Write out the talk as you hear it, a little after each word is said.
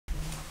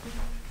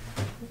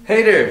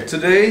Hey there!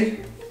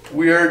 Today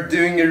we are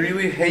doing a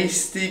really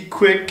hasty,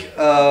 quick,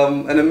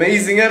 and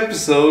amazing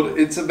episode.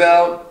 It's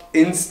about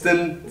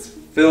instant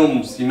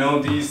films. You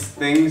know, these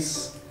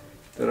things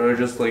that are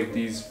just like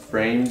these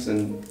frames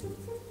and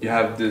you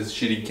have this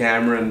shitty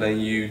camera and then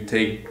you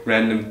take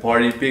random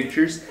party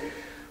pictures.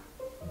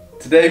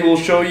 Today we'll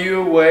show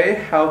you a way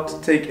how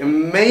to take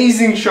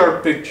amazing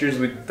sharp pictures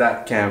with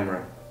that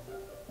camera.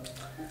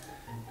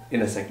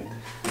 In a second.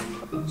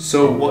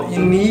 So what you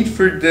need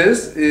for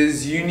this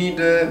is you need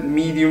a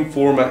medium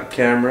format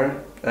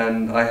camera,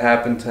 and I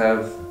happen to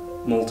have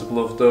multiple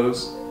of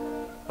those.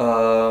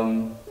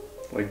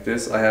 Like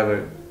this, I have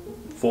a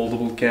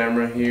foldable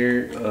camera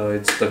here.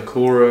 It's the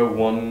Cora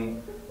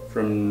one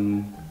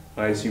from,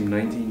 I assume,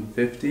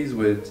 1950s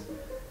with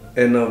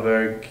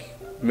Innoverk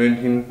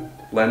München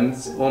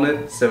lens on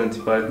it,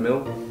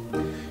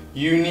 75mm.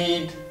 You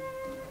need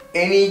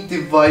any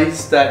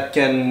device that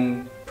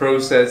can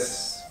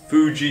process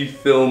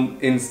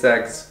Fujifilm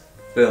instax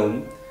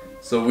film.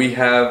 So we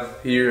have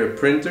here a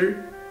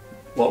printer.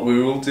 What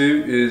we will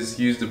do is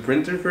use the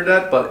printer for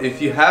that, but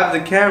if you have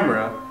the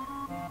camera,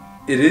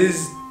 it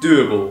is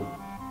doable.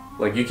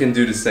 Like, you can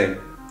do the same,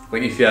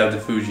 like if you have the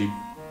Fuji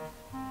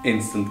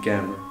instant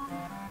camera.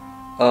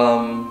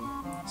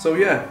 So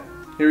yeah,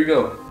 here we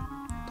go.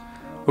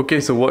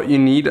 Okay, so what you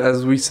need,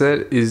 as we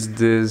said, is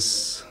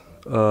this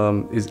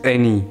is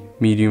any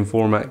medium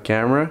format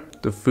camera,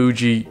 the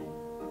Fuji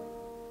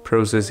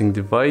processing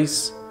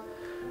device.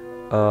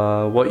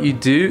 What you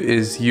do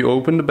is you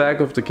open the back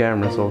of the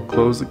camera. So I'll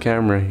close the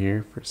camera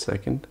here for a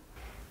second.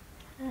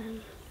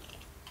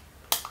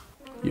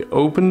 You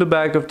open the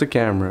back of the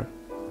camera.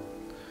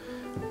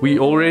 We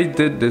already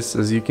did this,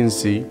 as you can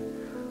see.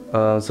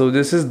 So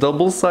this is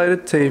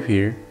double-sided tape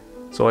here.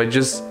 So I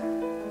just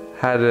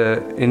had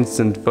an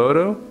instant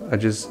photo. I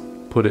just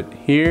put it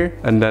here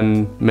and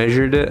then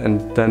measured it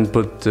and then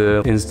put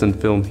the instant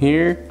film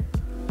here,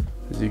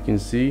 as you can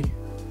see,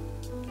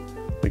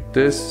 like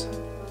this,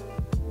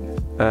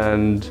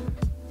 and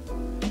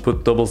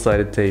put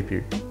double-sided tape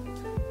here.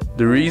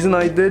 The reason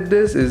I did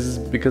this is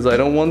because I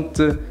don't want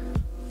the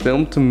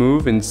film to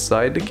move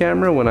inside the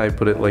camera when I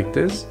put it like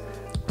this.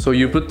 So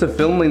you put the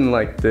film in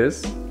like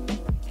this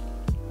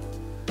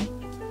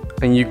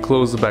and you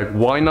close the back.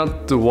 Why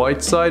not the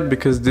white side?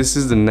 Because this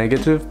is the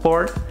negative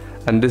part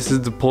and this is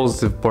the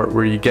positive part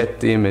where you get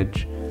the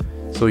image.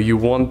 So you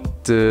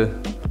want the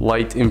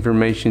light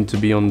information to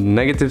be on the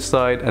negative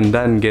side and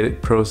then get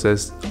it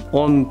processed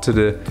onto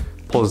the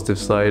positive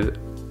side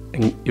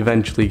and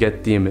eventually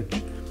get the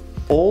image.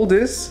 All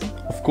this,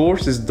 of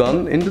course, is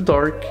done in the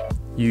dark.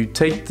 You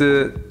take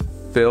the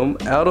film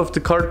out of the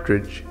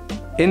cartridge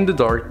in the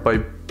dark by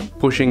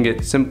pushing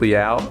it simply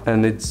out,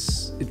 and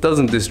it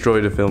doesn't destroy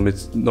the film,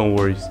 it's no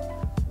worries.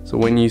 So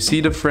when you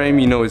see the frame,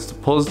 you know it's the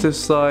positive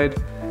side.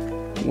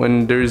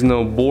 When there is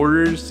no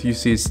borders, you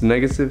see it's the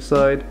negative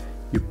side.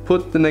 You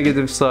put the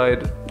negative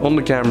side on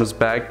the camera's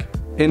back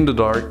in the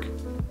dark.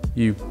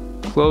 You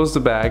close the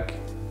back,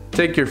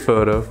 take your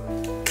photo.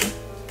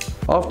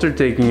 After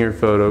taking your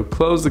photo,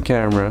 close the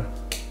camera,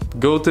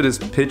 go to this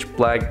pitch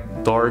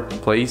black dark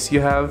place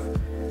you have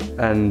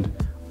and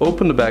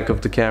open the back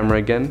of the camera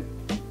again.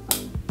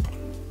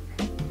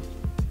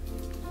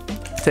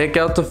 Take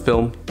out the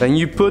film, then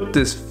you put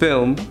this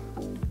film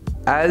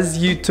as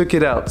you took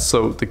it out,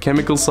 so the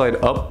chemical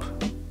side up,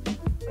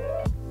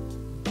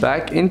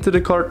 back into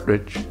the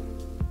cartridge,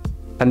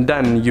 and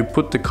then you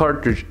put the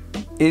cartridge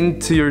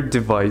into your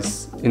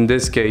device, in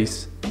this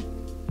case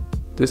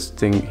this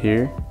thing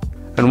here.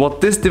 And what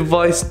this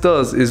device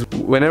does is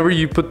whenever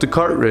you put the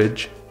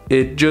cartridge,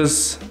 it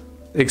just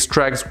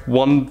extracts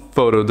one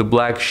photo, the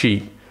black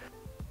sheet.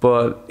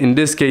 But in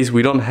this case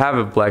we don't have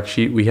a black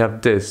sheet, we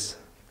have this.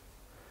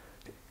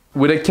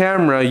 With a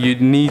camera you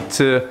need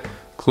to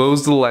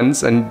close the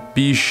lens and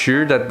be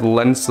sure that the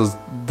lens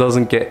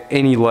doesn't get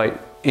any light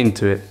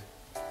into it.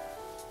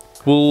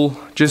 We'll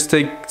just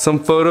take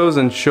some photos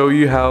and show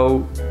you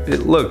how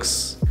it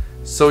looks.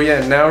 So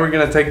yeah, now we're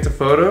gonna take the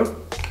photo.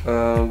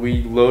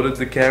 We loaded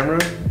the camera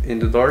in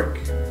the dark.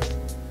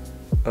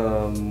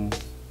 And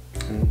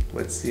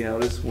let's see how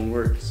this one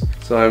works.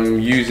 So I'm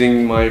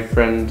using my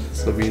friend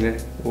Sabine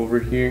over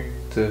here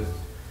to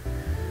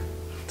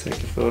take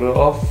the photo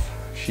off.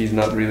 She's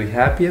not really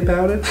happy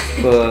about it,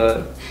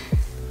 but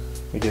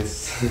I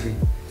guess.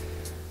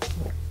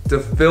 The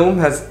film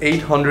has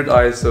 800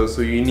 ISO,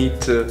 so you need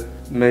to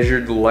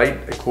measure the light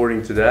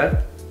according to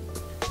that.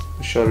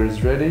 The shutter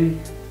is ready.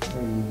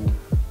 And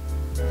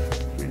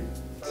 3,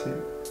 2,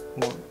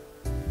 1.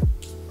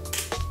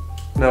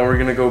 Now we're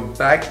gonna go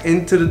back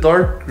into the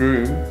dark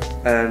room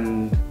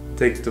and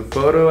take the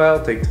photo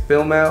out, take the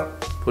film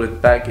out, put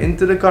it back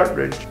into the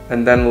cartridge,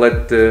 and then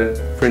let the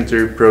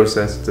printer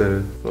process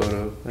the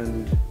photo.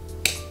 And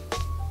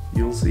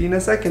you'll see in a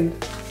second.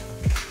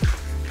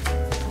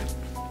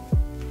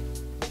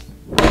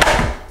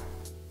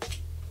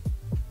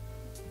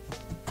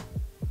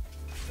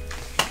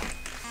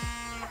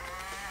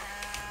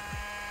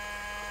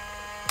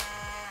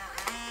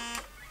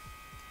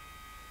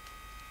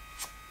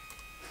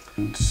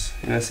 And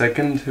in a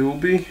second it will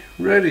be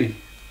ready.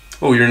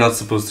 Oh, you're not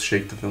supposed to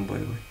shake the film, by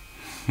the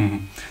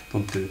way.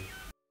 Don't do it.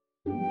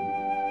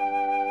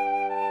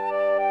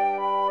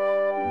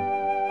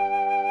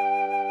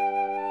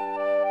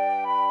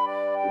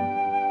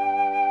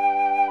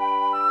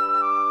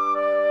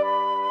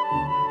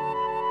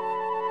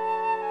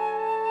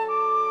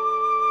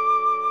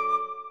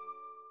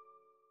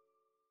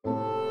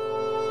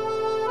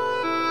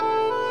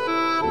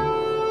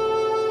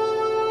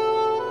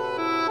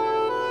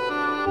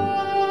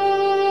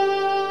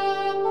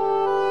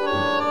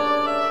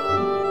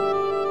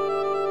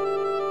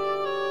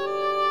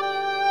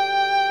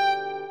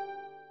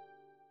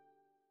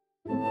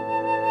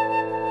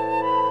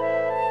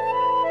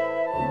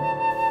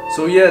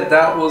 So yeah,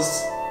 that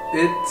was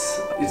it.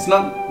 It's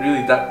not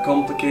really that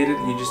complicated.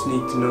 You just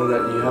need to know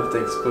that you have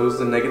to expose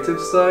the negative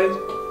side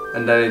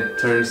and that it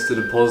turns to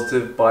the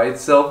positive by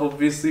itself,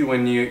 obviously,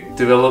 when you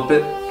develop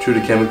it through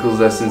the chemicals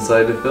that's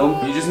inside the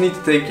film. You just need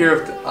to take care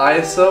of the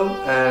ISO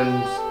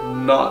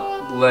and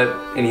not let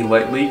any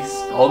light leaks.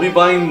 I'll be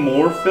buying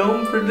more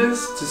film for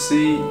this to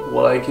see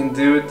what I can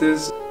do with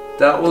this.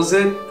 That was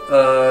it.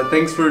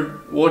 Thanks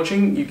for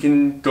watching. You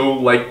can go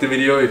like the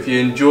video if you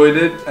enjoyed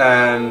it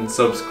and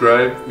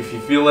subscribe if you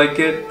feel like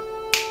it.